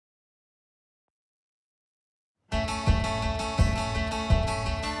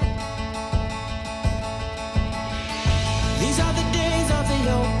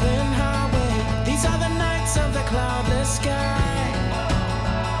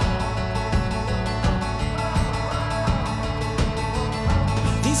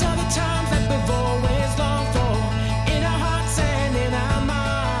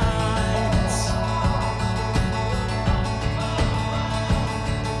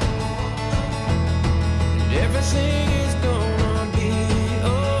everything is gonna be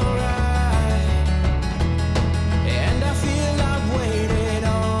alright. And I feel I've waited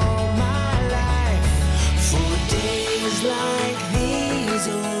all my life for days like these,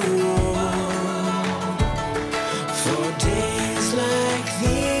 oh, for days like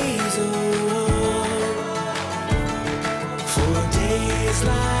these, oh, for days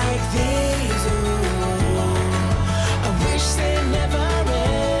like these, oh, I wish they never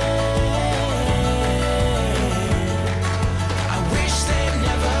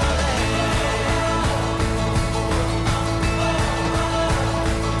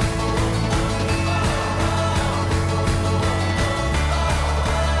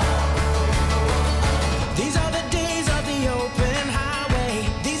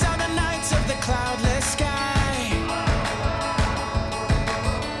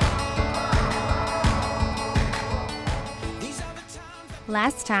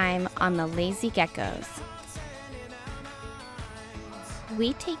Last time on the Lazy Geckos.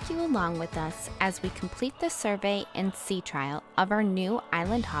 We take you along with us as we complete the survey and sea trial of our new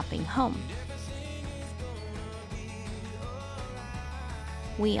island hopping home.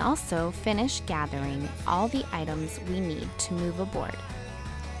 We also finish gathering all the items we need to move aboard.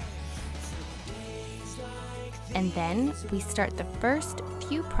 And then we start the first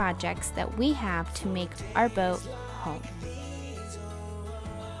few projects that we have to make our boat home.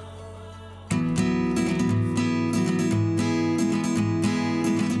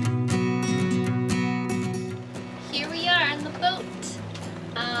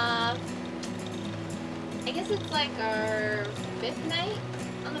 I guess it's like our 5th night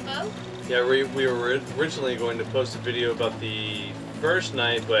on the boat. Yeah, we were originally going to post a video about the first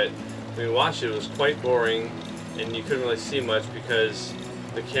night, but when we watched it, it was quite boring, and you couldn't really see much because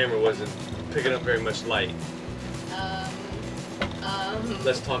the camera wasn't picking up very much light.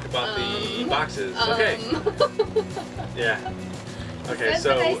 Let's talk about the boxes. Okay. Yeah. Okay,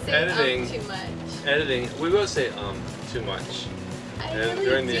 so editing. Too much. Editing. We will say too much. And really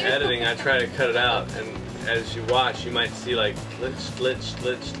during the do. editing, I try to cut it out, and as you watch, you might see like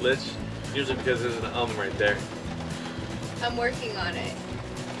glitch, usually because there's an right there. I'm working on it.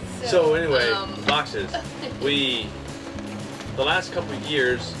 So anyway, boxes. The last couple of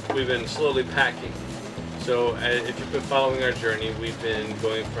years, we've been slowly packing. So if you've been following our journey, we've been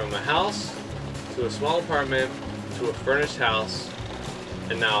going from a house to a small apartment to a furnished house,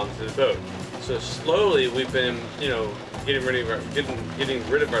 and now to the boat. So slowly we've been, you know, getting rid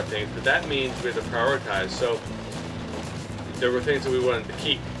of our things, but that means we have to prioritize. So there were things that we wanted to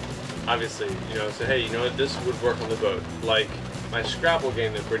keep, obviously, you know, say, hey, you know what, this would work on the boat, like my Scrabble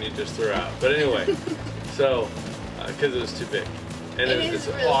game that Brittany just threw out. But anyway, so because it was too big, and it's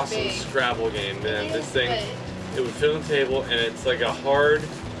an really awesome big Scrabble game, man. This thing, but it would fit on the table, and it's like a hard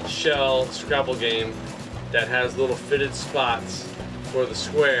shell Scrabble game that has little fitted spots for the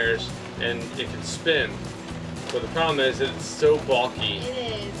squares, and it can spin. But the problem is that it's so bulky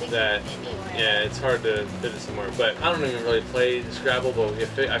that, yeah, it's hard to fit it somewhere. But I don't even really play Scrabble, but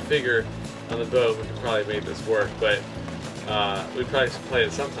I figure on the boat we could probably make this work. But we probably should play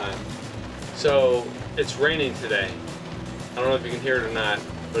it sometime. So it's raining today. I don't know if you can hear it or not,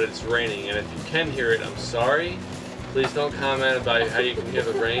 but it's raining. And if you can hear it, I'm sorry. Please don't comment about how you can hear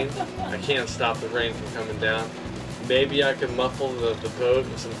the rain. I can't stop the rain from coming down. Maybe I can muffle the boat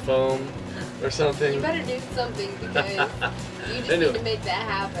with some foam or something. You better do something because you just need to make that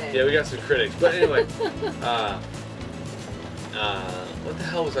happen. Yeah, we got some critics. But anyway, what the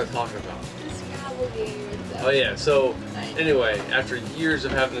hell was I talking about? The Scrabble game or something. Oh yeah, so anyway, after years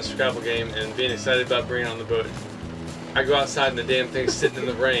of having the Scrabble game and being excited about bringing it on the boat, I go outside and the damn thing's sitting in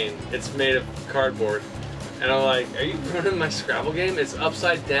the rain. It's made of cardboard. And I'm like, are you ruining my Scrabble game? It's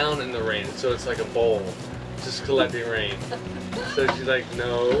upside down in the rain, so it's like a bowl, just collecting rain. So she's like,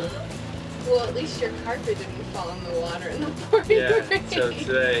 no. Well, at least your carpet didn't fall in the water in the pouring rain. So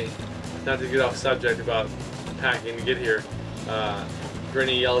today, not to get off subject about packing to get here,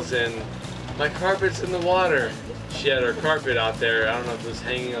 Brittany yells in, my carpet's in the water. She had her carpet out there. I don't know if it was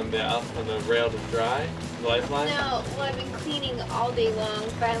hanging on the rail to dry, the lifeline. No, well, I've been cleaning all day long.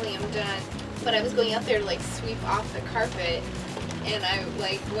 Finally, I'm done. But I was going out there to like sweep off the carpet, and I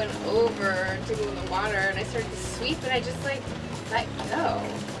like went over to go in the water, and I started to sweep, and I just like let go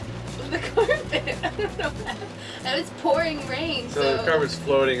of the carpet. I don't know. And it was pouring rain. So the carpet's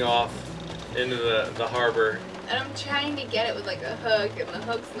floating off into the harbor. And I'm trying to get it with like a hook, and the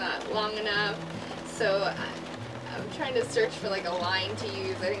hook's not long enough. So I'm trying to search for like a line to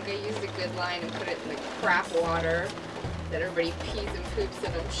use. I think I used a good line and put it in the crap water that everybody pees and poops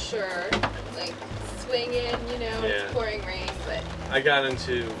in, I'm sure. Like swinging, you know, Yeah. it's pouring rain, but I got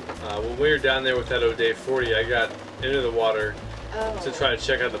into, when we were down there with that O'Day 40, I got into the water to try to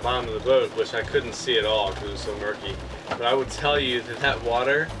check out the bottom of the boat, which I couldn't see at all because it was so murky. But I would tell you that that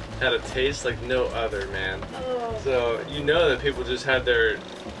water had a taste like no other, man. Oh. So you know that people just had their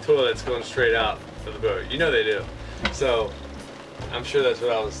toilets going straight out of the boat. You know they do. So I'm sure that's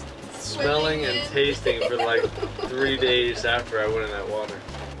what I was smelling and tasting for like 3 days after I went in that water.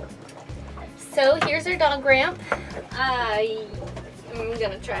 So here's our dog ramp. I'm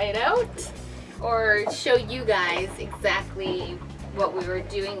gonna try it out or show you guys exactly what we were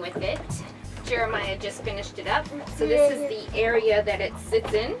doing with it. Jeremiah just finished it up. So this is the area that it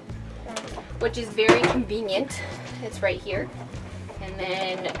sits in, which is very convenient. It's right here. And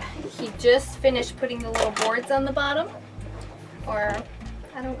then he just finished putting the little boards on the bottom, or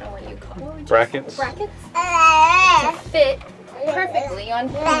I don't know what you call it. Brackets? Brackets to fit perfectly on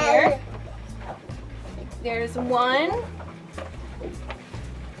here. There's one,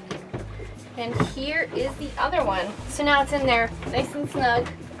 and here is the other one. So now it's in there, nice and snug.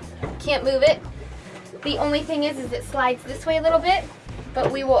 Can't move it. The only thing is it slides this way a little bit,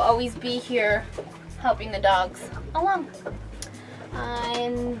 but we will always be here helping the dogs along.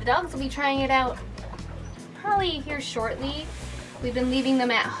 And the dogs will be trying it out probably here shortly. We've been leaving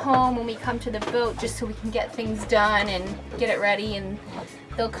them at home when we come to the boat just so we can get things done and get it ready, and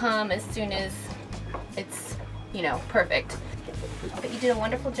they'll come as soon as it's, you know, perfect. But you did a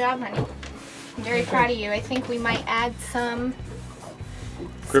wonderful job, honey. I'm very proud of you. I think we might add some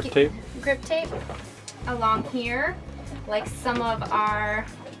Grip tape? Grip tape along here, like some of our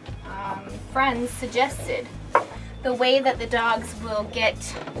friends suggested. The way that the dogs will get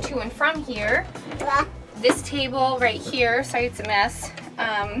to and from here, this table right here, sorry it's a mess,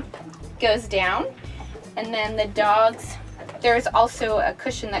 goes down, and then the dogs, there's also a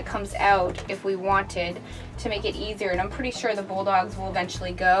cushion that comes out if we wanted to make it easier, and I'm pretty sure the bulldogs will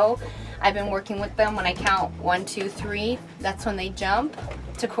eventually go. I've been working with them. When I count 1, 2, 3, that's when they jump.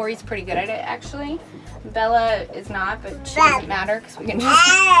 Corey's pretty good at it, actually. Bella is not, but she doesn't matter because we can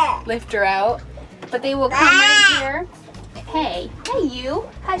just lift her out. But they will come right here. Hey you,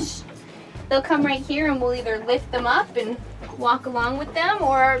 hush. They'll come right here and we'll either lift them up and walk along with them,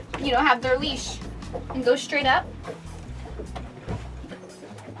 or, you know, have their leash and go straight up.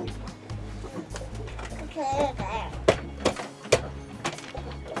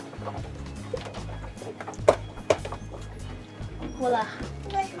 Voila.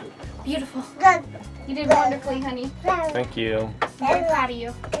 Beautiful. You did wonderfully, honey. Thank you. I'm very proud of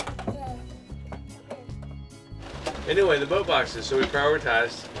you. Anyway, the boat boxes, so we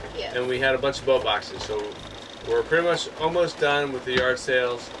prioritized, and we had a bunch of boat boxes, so we're pretty much almost done with the yard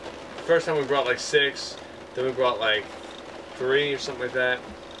sales. First time we brought like 6, then we brought like 3 or something like that.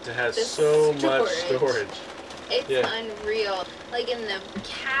 It has so much storage. It's unreal. Like in the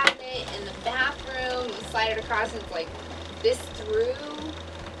cabinet, in the bathroom, you slide it across and it's like this through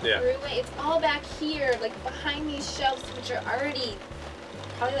it. It's all back here, like behind these shelves, which are already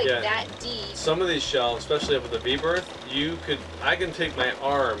probably like that deep. Some of these shelves, especially up at the V-berth, I can take my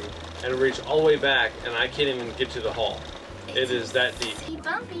arm and reach all the way back, and I can't even get to the hull. It is that deep. Hey,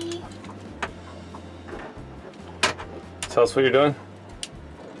 Bumpy. Tell us what you're doing.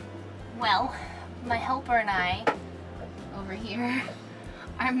 Well, my helper and I over here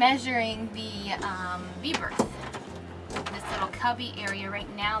are measuring the V-berth. This little cubby area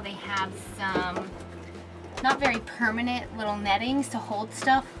right now, they have some not very permanent little nettings to hold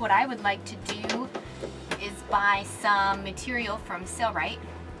stuff. What I would like to do is buy some material from Sailrite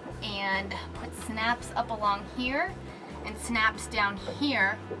and put snaps up along here and snaps down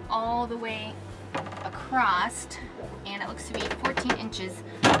here all the way across, and it looks to be 14 inches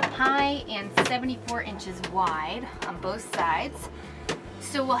high and 74 inches wide on both sides.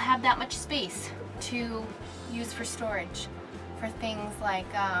 So we'll have that much space to use for storage for things like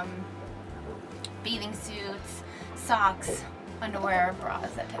bathing suits, socks, underwear,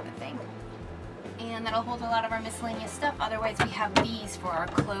 bras, that type of thing. And that'll hold a lot of our miscellaneous stuff. Otherwise we have these for our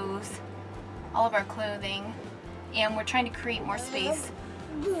clothes, all of our clothing, and we're trying to create more space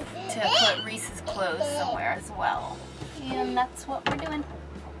to put Reese's clothes somewhere as well. And that's what we're doing.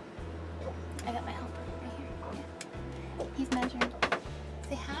 I got my helper right here. Yeah. He's measuring.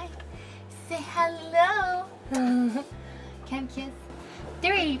 Say hi. Say hello. Can I kiss?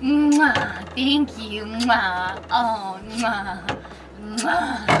 3. Mwah. Thank you. Mwah. Oh, mwah.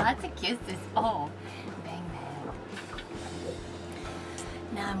 Mwah. Lots of kisses. Oh, bang bang.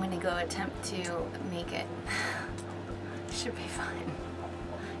 Now I'm gonna go attempt to make it. Should be fine.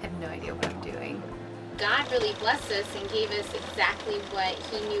 I have no idea what I'm doing. God really blessed us and gave us exactly what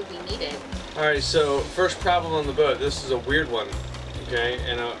He knew we needed. All right, so first problem on the boat. This is a weird one, okay,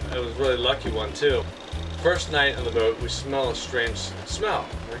 and it was a really lucky one too. First night on the boat, we smell a strange smell.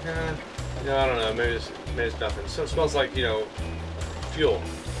 Like, you know, I don't know, maybe it's nothing. So it smells like, you know, fuel.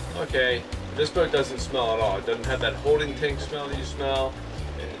 Okay, this boat doesn't smell at all. It doesn't have that holding tank smell that you smell.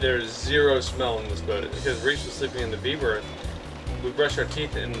 There's zero smell in this boat because Reese was sleeping in the V berth. We brushed our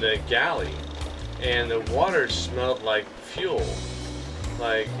teeth in the galley, and the water smelled like fuel.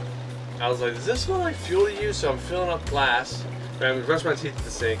 Like, I was like, does this smell like fuel to you? So I'm filling up glass. Right, I'm brushing my teeth at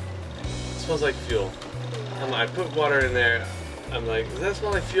the sink. It smells like fuel. I put water in there. I'm like, does that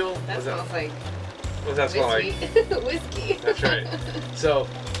smell like fuel? That smells like what does that smell like? whiskey. That's right. So,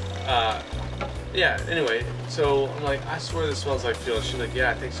 yeah, anyway, so I'm like, I swear this smells like fuel. She's like, yeah,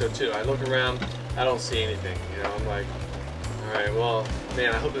 I think so too. I look around, I don't see anything, you know. I'm like, all right, well,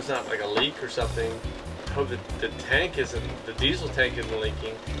 man, I hope it's not like a leak or something. I hope that the diesel tank isn't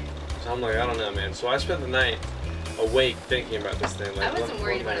leaking. So I'm like, I don't know, man. So I spent the night awake thinking about this thing. Like, I wasn't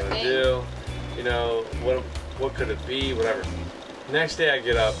worried about a thing. Do? You know, what could it be? Whatever. Next day I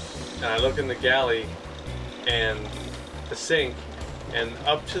get up and I look in the galley and the sink, and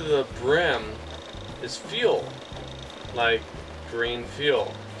up to the brim is fuel, like green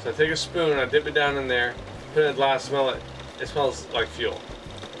fuel. So I take a spoon, I dip it down in there, put it in a glass, smell it. It smells like fuel.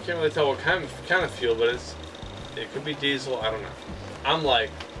 I can't really tell what kind of fuel, but it could be diesel. I don't know. I'm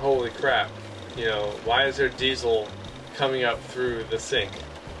like, holy crap! You know, why is there diesel coming up through the sink,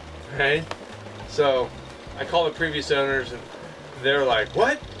 right? So I call the previous owners, and they're like,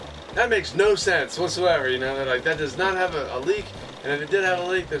 what? That makes no sense whatsoever. You know, they're like, that does not have a leak, and if it did have a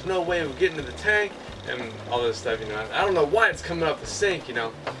leak, there's no way it would get into the tank, and all this stuff. You know, I don't know why it's coming up the sink. You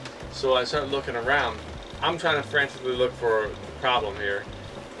know, so I start looking around. I'm trying to frantically look for the problem here.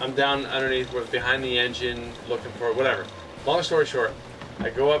 I'm down underneath, behind the engine, looking for whatever. Long story short, I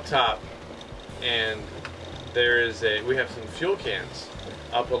go up top, and we have some fuel cans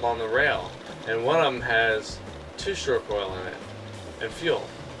up along the rail, and one of them has 2-stroke oil in it and fuel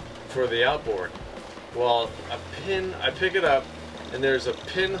for the outboard. Well, I pick it up, and there's a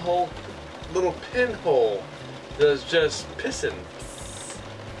little pinhole that's just pissing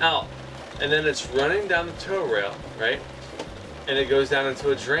out. And then it's running down the tow rail, right? And it goes down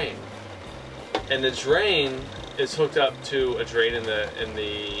into a drain. And the drain is hooked up to a drain in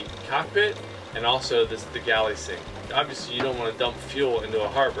the cockpit, and also the galley sink. Obviously, you don't want to dump fuel into a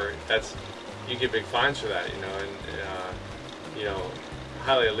harbor. You get big fines for that, you know, and you know,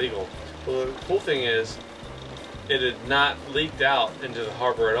 highly illegal. Well, the cool thing is, it had not leaked out into the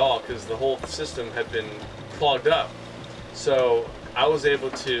harbor at all because the whole system had been clogged up. So I was able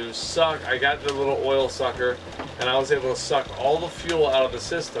to suck, I got the little oil sucker, and I was able to suck all the fuel out of the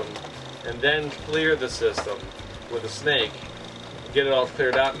system and then clear the system with a snake, get it all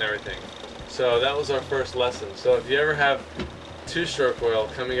cleared out and everything. So that was our first lesson. So if you ever have 2-stroke oil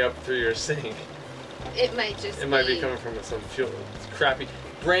coming up through your sink, it might be coming from some fuel, crappy,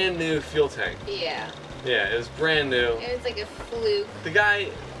 brand new fuel tank. Yeah. Yeah, it was brand new. It was like a fluke. The guy,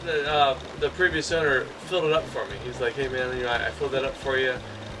 the previous owner, filled it up for me. He's like, hey man, you know, I filled that up for you,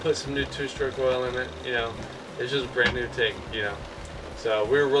 put some new 2-stroke oil in it, you know. It's just a brand new tank, you know. So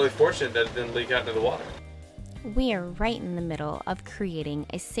we were really fortunate that it didn't leak out into the water. We are right in the middle of creating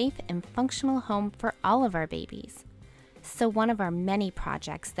a safe and functional home for all of our babies. So one of our many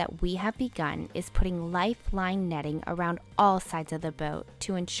projects that we have begun is putting lifeline netting around all sides of the boat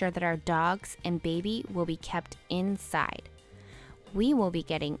to ensure that our dogs and baby will be kept inside. We will be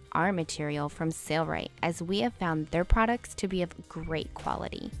getting our material from Sailrite, as we have found their products to be of great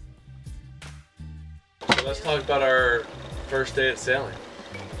quality. So let's talk about our first day at sailing.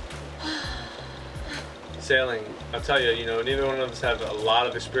 Sailing, I'll tell you, you know, neither one of us have a lot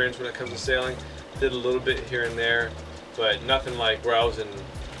of experience when it comes to sailing. Did a little bit here and there, but nothing like where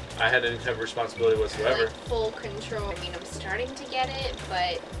I had any type of responsibility whatsoever. Like full control. I mean, I'm starting to get it,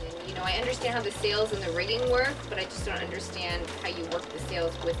 but you know, I understand how the sails and the rigging work, but I just don't understand how you work the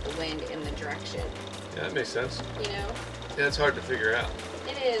sails with the wind in the direction. Yeah, that makes sense. You know? Yeah, it's hard to figure out.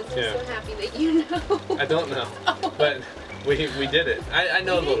 It is. I'm so happy that you know. I don't know, but we did it. I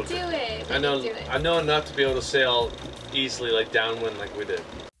know a little bit. I know enough to be able to sail easily, like downwind, like we did.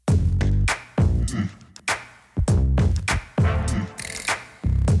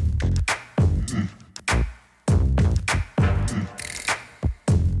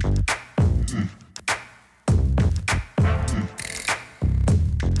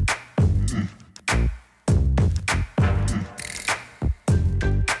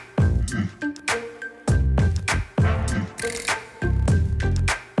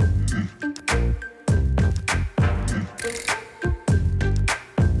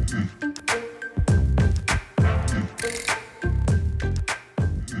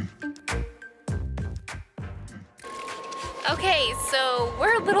 Okay, so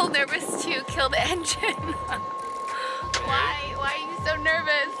we're a little nervous to kill the engine. Why are you so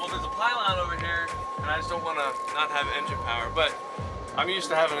nervous? Well, there's a pylon over here, and I just don't want to not have engine power, but I'm used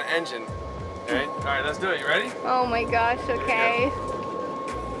to having an engine. Okay? All right, let's do it. You ready? Oh my gosh, okay.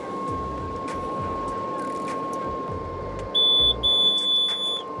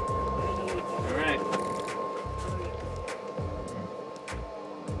 All right.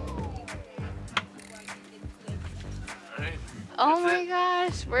 Oh my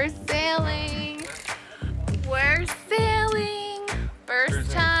gosh, we're sailing. We're sailing.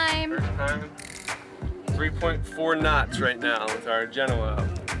 First time. First time. 3.4 knots right now with our Genoa up.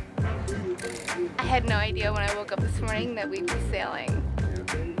 I had no idea when I woke up this morning that we'd be sailing.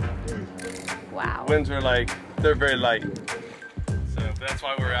 Wow. Winds are like, they're very light. So that's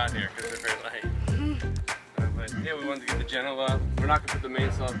why we're out here, because they're very light. But yeah, we wanted to get the Genoa up. We're not going to put the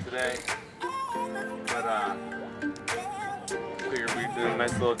mainsail up today. But figured we'd do a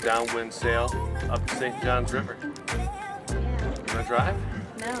nice little downwind sail up the St. Johns River. Yeah. You want to drive?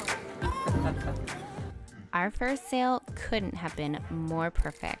 No. Our first sail couldn't have been more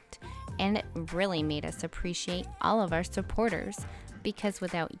perfect, and it really made us appreciate all of our supporters, because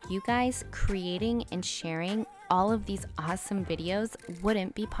without you guys creating and sharing all of these awesome videos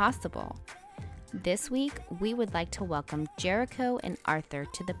wouldn't be possible. This week, we would like to welcome Jericho and Arthur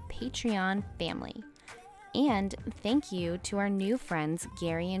to the Patreon family. And thank you to our new friends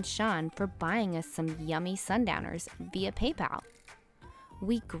Gary and Sean for buying us some yummy sundowners via PayPal.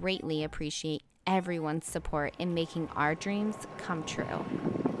 We greatly appreciate everyone's support in making our dreams come true.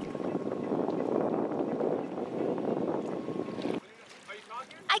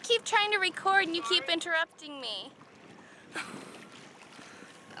 I keep trying to record and you keep interrupting me.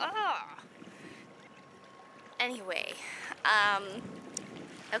 Oh. Anyway,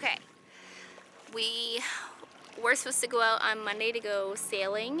 okay. We were supposed to go out on Monday to go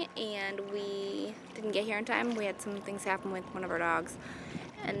sailing, and we didn't get here in time. We had some things happen with one of our dogs.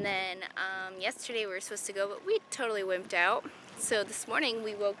 And then yesterday we were supposed to go, but we totally wimped out. So this morning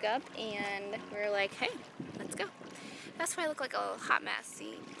we woke up and we were like, hey, let's go. That's why I look like a hot mess.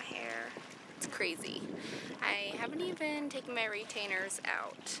 See, my hair, it's crazy. I haven't even taken my retainers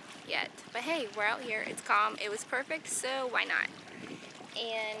out yet. But hey, we're out here, it's calm, it was perfect, so why not?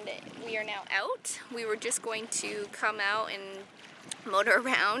 And we are now out. We were just going to come out and motor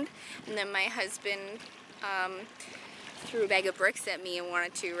around, and then my husband threw a bag of bricks at me and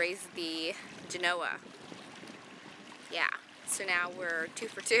wanted to raise the Genoa. Yeah, so now we're 2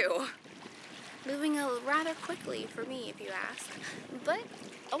 for 2. Moving rather quickly for me, if you ask. But,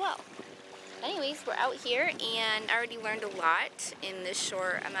 oh well. Anyways, we're out here, and I already learned a lot in this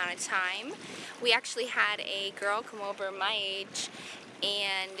short amount of time. We actually had a girl come over my age,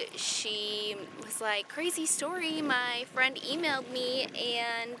 and she was like, crazy story, my friend emailed me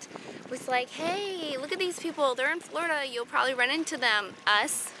and was like, hey, look at these people, they're in Florida, you'll probably run into them.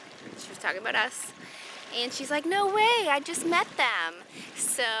 Us, she was talking about us. And she's like, no way, I just met them.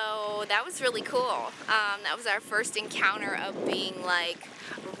 So that was really cool. That was our first encounter of being like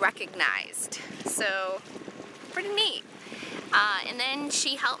recognized. So pretty neat. And then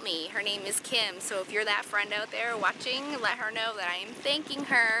she helped me. Her name is Kim. So if you're that friend out there watching, let her know that I am thanking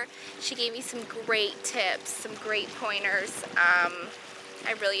her. She gave me some great tips, some great pointers.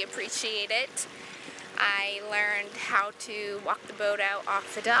 I really appreciate it. I learned how to walk the boat out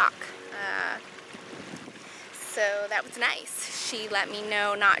off the dock. So that was nice. She let me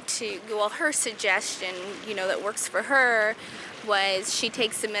know not to, well, her suggestion, you know, that works for her was she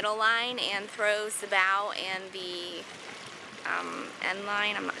takes the middle line and throws the bow and the end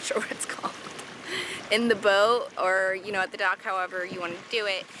line, I'm not sure what it's called, in the boat, or, you know, at the dock, however you want to do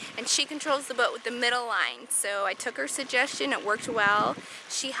it. And she controls the boat with the middle line. So I took her suggestion, it worked well.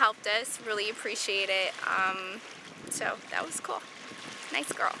 She helped us, really appreciate it. So that was cool.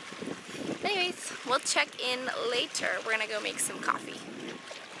 Nice girl. Anyways, we'll check in later. We're gonna go make some coffee.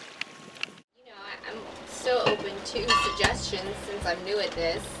 You know, I'm so open to suggestions since I'm new at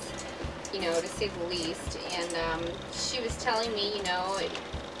this, you know, to say the least. And she was telling me, you know,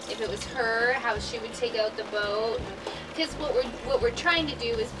 if it was her, how she would take out the boat. Because what we're trying to do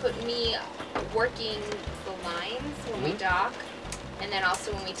is put me working the lines when we dock, and then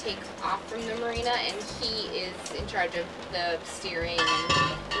also when we take off from the marina, and he is in charge of the steering and,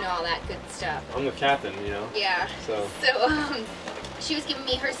 you know, all that good stuff. I'm the captain, you know. Yeah. So she was giving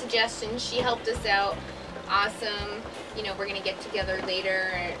me her suggestions. She helped us out. Awesome. You know, we're gonna get together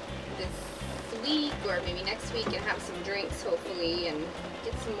later this week or maybe next week and have some drinks, hopefully, and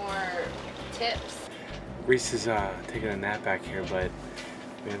get some more tips. Reese is taking a nap back here, but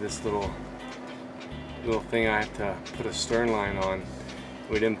we have this little little thing I have to put a stern line on.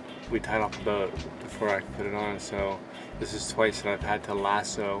 We tied off the boat before I could put it on, so this is twice that I've had to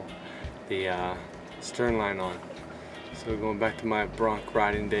lasso the stern line on. So going back to my bronc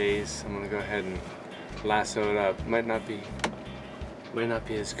riding days, I'm gonna go ahead and lasso it up. Might not be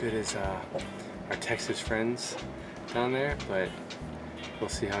as good as our Texas friends down there, but we'll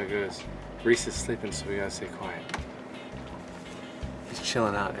see how it goes. Reese is sleeping, so we gotta stay quiet. He's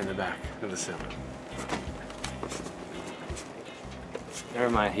chilling out in the back of the sailboat. Never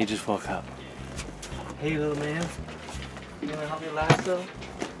mind, he just woke up. Hey, little man. You wanna help me lasso?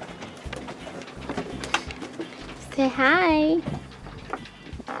 Say hi.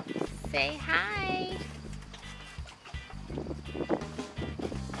 Say hi.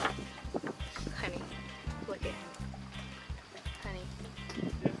 Honey, look at him. Honey.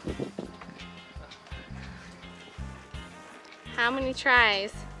 How many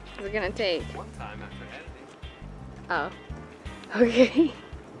tries is it gonna take? One time after editing. Oh. Okay.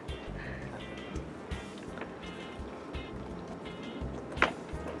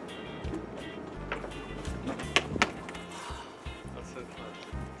 That's so close.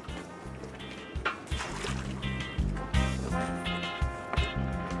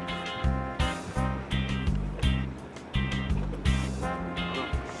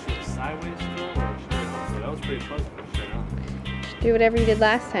 Should it sideways still or straight on? That was pretty close, but straight on. Do whatever you did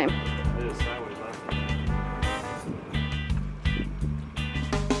last time. I did it sideways last time.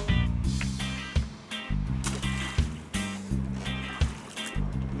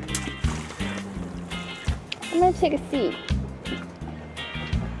 I'm gonna take a seat.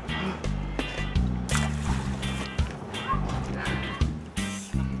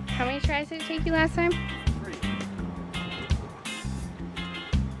 How many tries did it take you last time? 3.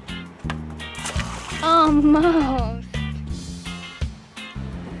 Almost.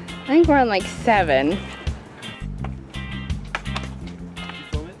 I think we're on like 7. Did you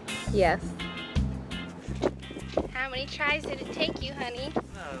film it? Yes. How many tries did it take you, honey?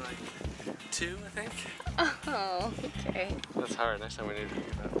 Like 2, I think. Oh, okay. That's hard. Next time we need to do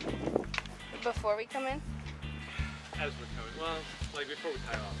that. Before we come in? As we're coming. Well, like before we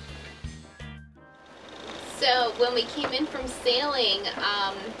tie off. So when we came in from sailing,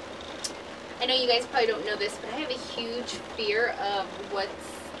 I know you guys probably don't know this, but I have a huge fear of what's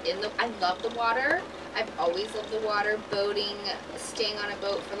in the, I love the water. I've always loved the water, boating, staying on a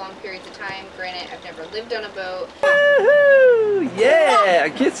boat for long periods of time. Granted, I've never lived on a boat. Woohoo! Yeah!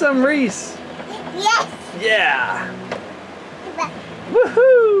 Get some Reese! Yes! Yeah!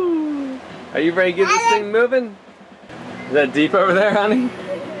 Woohoo! Are you ready to get this thing moving? Is that deep over there, honey?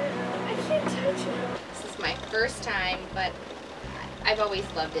 I can't touch it. This is my first time, but I've always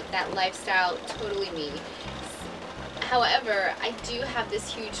loved it. That lifestyle, totally me. However, I do have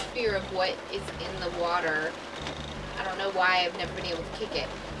this huge fear of what is in the water. I don't know why I've never been able to kick it.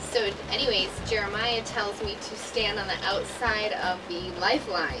 So anyways, Jeremiah tells me to stand on the outside of the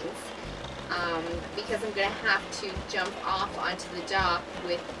lifelines because I'm going to have to jump off onto the dock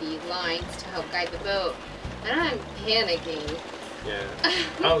with the lines to help guide the boat. And I'm panicking. Yeah,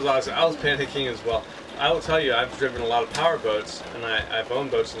 I was panicking as well. I will tell you, I've driven a lot of power boats, and I've owned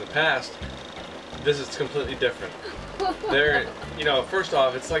boats in the past. This is completely different. They're, you know, first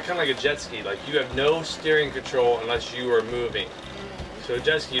off, it's like kind of like a jet ski. Like you have no steering control unless you are moving. So a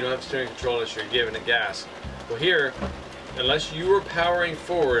jet ski, you don't have steering control unless you're giving it gas. Well here, unless you are powering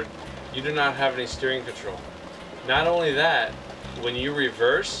forward, you do not have any steering control. Not only that, when you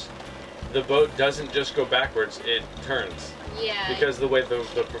reverse, the boat doesn't just go backwards, it turns. Yeah. Because of the way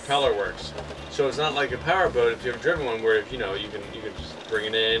the propeller works. So it's not like a power boat if you've ever driven one where, you know, you can just bring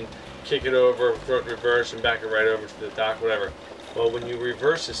it in, kick it over, throw it in reverse, and back it right over to the dock, whatever. Well, when you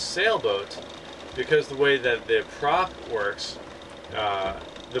reverse a sailboat, because the way that the prop works,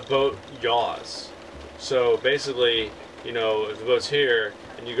 the boat yaws. So basically, you know, if the boat's here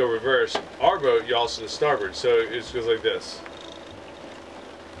and you go reverse, our boat yaws to the starboard. So it just goes like this.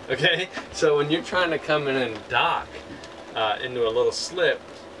 Okay? So when you're trying to come in and dock into a little slip,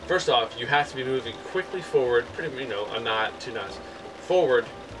 first off, you have to be moving quickly forward, pretty, you know, a knot, 2 knots forward,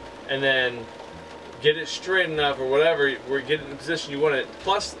 and then get it straight enough or whatever, where you get it in the position you want it,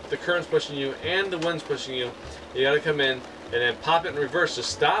 plus the current's pushing you and the wind's pushing you. You gotta come in and then pop it in reverse to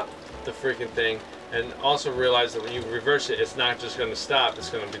stop the freaking thing, and also realize that when you reverse it, it's not just gonna stop, it's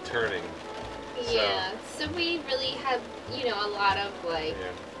gonna be turning. Yeah, so we really have, you know, a lot of like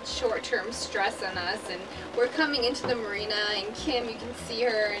Yeah. short-term stress on us, and we're coming into the marina, and Kim, you can see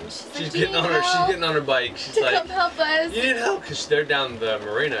her, and she's like, She's getting on her bike. She's to like, come help us. you need help, because they're down the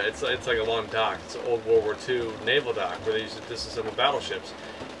marina. It's like a long dock. It's an old World War II naval dock where they used to disassemble battleships,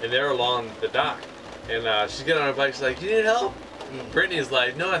 and they're along the dock. And she's getting on her bike. She's like, "You need help?" And Brittany's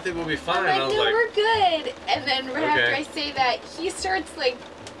like, "No, I think we'll be fine." I'm like, I was no, like, we're good. And then right after Okay. I say that, he starts like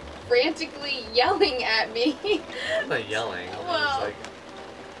frantically yelling at me. I'm not yelling. Well.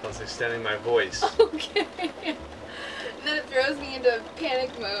 I was extending my voice. Okay. And then it throws me into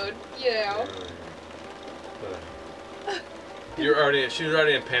panic mode, you know. She was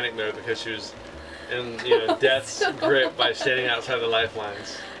already in panic mode because she was in, death's grip by standing outside the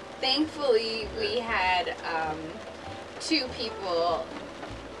lifelines. Thankfully, we had 2 people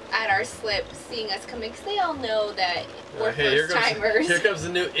at our slip seeing us coming because they all know that we're first timers. Here comes the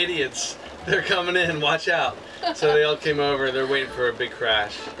new idiots. They're coming in. Watch out. So they all came over. They're waiting for a big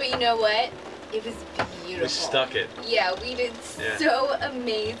crash. But you know what? It was beautiful. We stuck it. Yeah, we did so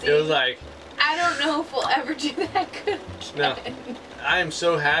amazing. It was like, I don't know if we'll ever do that good no, again. I am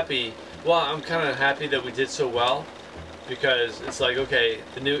so happy. Well, I'm kind of happy that we did so well because it's like, okay,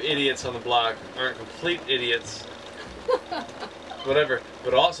 the new idiots on the block aren't complete idiots. Whatever.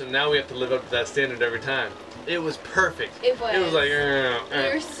 But also now we have to live up to that standard every time. It was perfect. It was. It was like,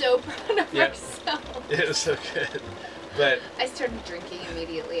 We were so proud of ourselves. It was so good. But I started drinking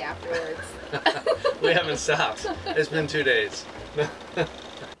immediately afterwards. we haven't stopped. It's been 2 days.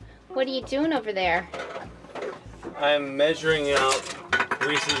 What are you doing over there? I'm measuring out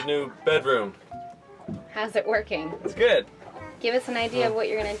Reese's new bedroom. How's it working? It's good. Give us an idea of what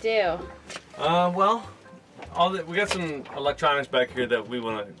you're gonna do. Well, we got some electronics back here that we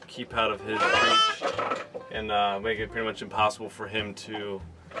want to keep out of his reach and make it pretty much impossible for him to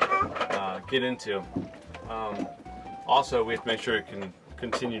get into. Also, we have to make sure it can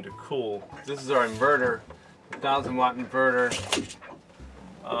continue to cool. This is our inverter, 1,000-watt inverter.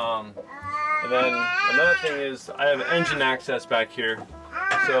 And then another thing is I have engine access back here,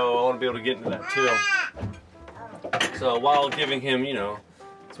 so I want to be able to get into that too. So while giving him,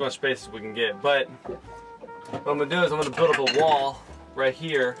 as much space as we can get. But what I'm going to do is I'm going to build up a wall right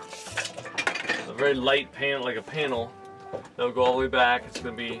here, a very light panel, like a panel. That'll go all the way back. It's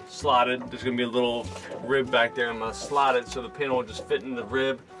going to be slotted. There's going to be a little rib back there. I'm going to slot it so the panel will just fit in the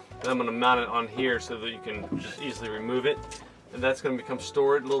rib. And I'm going to mount it on here so that you can just easily remove it. And that's going to become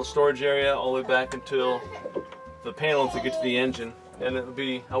storage, a little storage area all the way back until the panel to get to the engine. And it will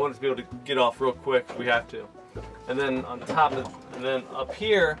be, I want it to be able to get off real quick if we have to. And then on top of, and then up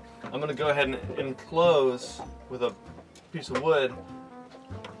here, I'm going to go ahead and enclose with a piece of wood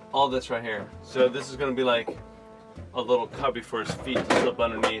all this right here. So this is going to be like a little cubby for his feet to slip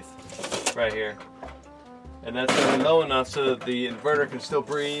underneath right here. And that's going to be low enough so that the inverter can still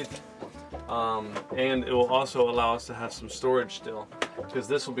breathe. And it will also allow us to have some storage still, because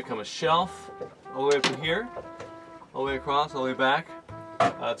this will become a shelf all the way up to here, all the way across, all the way back.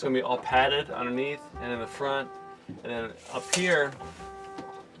 It's going to be all padded underneath and in the front. And then up here,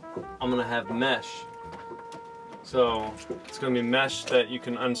 I'm going to have mesh. So it's going to be mesh that you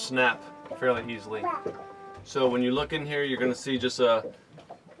can unsnap fairly easily. So when you look in here, you're going to see just a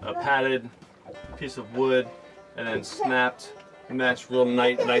padded piece of wood and then snapped mesh, real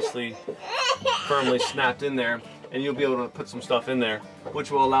nicely, firmly snapped in there, and you'll be able to put some stuff in there,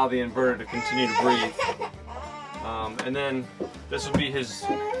 which will allow the inverter to continue to breathe. And then this will be his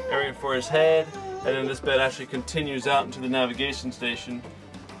area for his head, and then this bed actually continues out into the navigation station,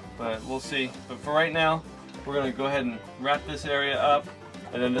 but we'll see. But for right now, we're going to go ahead and wrap this area up,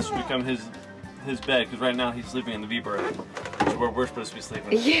 and then this will become his bed, because right now he's sleeping in the V-berth, which is where we're supposed to be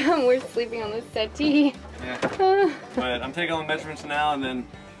sleeping. Yeah, we're sleeping on the settee. Yeah. But I'm taking all the measurements now, and then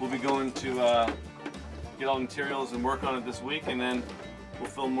we'll be going to get all the materials and work on it this week, and then we'll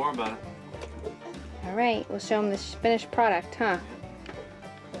film more about it. All right, we'll show them the finished product, huh?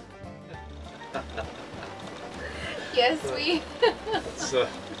 Yes, we. So,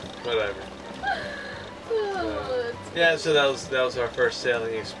 whatever. Oh, Yeah, so that was our first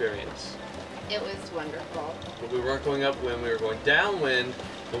sailing experience. it was wonderful. But we weren't going upwind, we were going downwind,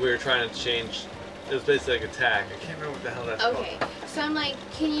 but we were trying to change. It was basically like a tack. I can't remember what the hell that's called. Okay, so I'm like,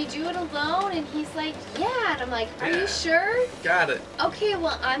 can you do it alone? And he's like, yeah. And I'm like, are Yeah. you sure? Got it. Okay,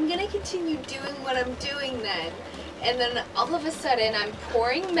 well, I'm gonna continue doing what I'm doing then. And then all of a sudden, I'm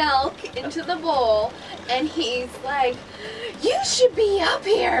pouring milk into the bowl, and he's like, you should be up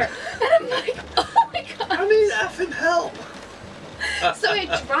here. And I'm like, oh my god. I need effing help. So I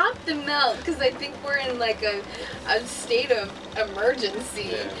dropped the milk because I think we're in like a state of emergency.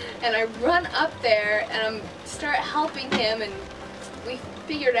 Yeah. And I run up there and start helping him, and we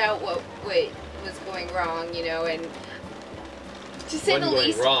figured out what was going wrong, you know, and to say the Wasn't going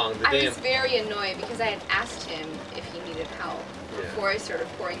least, wrong, the I damn- was very annoyed because I had asked him if he needed help Yeah. before I started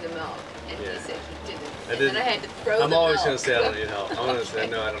pouring the milk. And Yeah. he said he didn't. I And didn't. then I had to throw the I'm always milk. gonna say I don't need help. I'm gonna say Okay.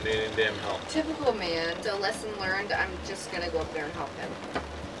 no, I don't need any damn help. Typical man. So lesson learned, I'm just gonna go up there and help him.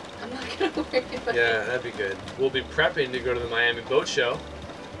 I'm not gonna worry about Yeah, it. that'd be good. We'll be prepping to go to the Miami Boat Show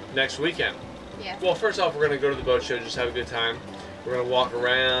next weekend. Yeah. Well, first off, we're gonna go to the boat show, just have a good time. We're gonna walk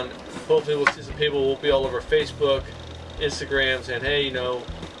around. Hopefully, we'll see some people. We'll be all over Facebook, Instagram, saying, "Hey, you know,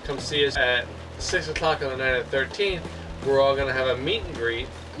 come see us at 6 o'clock on the night of the 13th." We're all gonna have a meet and greet.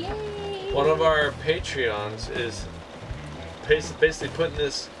 Yay! One of our Patreons is basically putting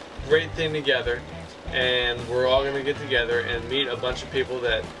this great thing together, and we're all gonna get together and meet a bunch of people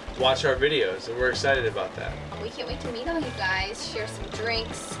that watch our videos, and we're excited about that. We can't wait to meet all you guys, share some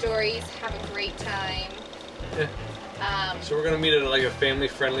drinks, stories, have a great time. Yeah. So we're gonna meet at like a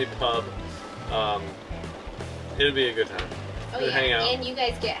family-friendly pub. It'll be a good time. Oh We'll yeah, hang out. and you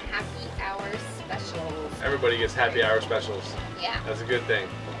guys get happy hour specials. Everybody gets happy hour specials. Yeah. That's a good thing.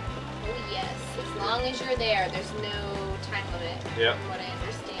 Oh yes, as long as you're there, there's no time limit. Yep. From what I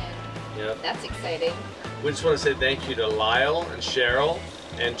understand. Yep. That's exciting. We just want to say thank you to Lyle and Cheryl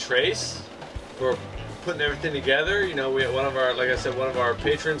and Trace for putting everything together. You know, we had one of our, like I said, one of our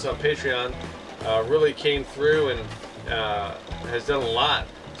patrons on Patreon really came through and has done a lot.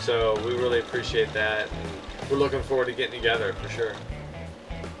 So we really appreciate that, and we're looking forward to getting together for sure.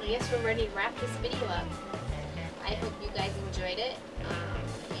 I guess we're ready to wrap this video up. I hope you guys enjoyed it,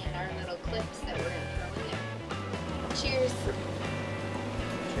 and our little clips that we're gonna throw in there. Cheers.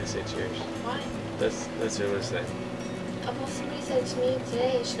 Can't say cheers. Why? That's the other thing. Oh, well, somebody said to me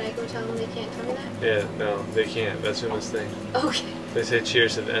today, should I go tell them they can't tell me that? Yeah, no, they can't. That's the thing. Okay. They say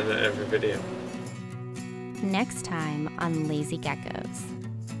cheers at the end of every video. Next time on Lazy Geckos.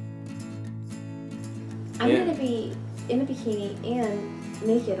 I'm Yeah. gonna be in a bikini and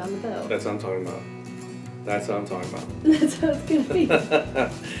naked on the boat. That's what I'm talking about. That's what I'm talking about. That's how it's gonna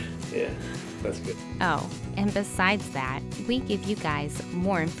be. Yeah, that's good. Oh, and besides that, we give you guys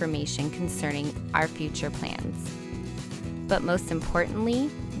more information concerning our future plans. But most importantly,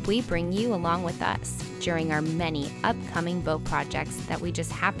 we bring you along with us during our many upcoming boat projects that we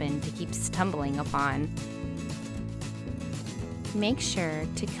just happen to keep stumbling upon. Make sure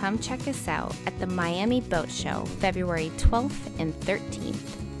to come check us out at the Miami Boat Show, February 12th and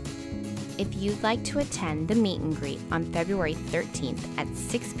 13th. If you'd like to attend the meet and greet on February 13th at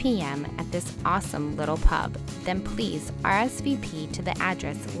 6 p.m. at this awesome little pub, then please RSVP to the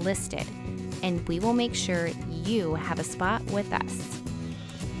address listed, and we will make sure you have a spot with us.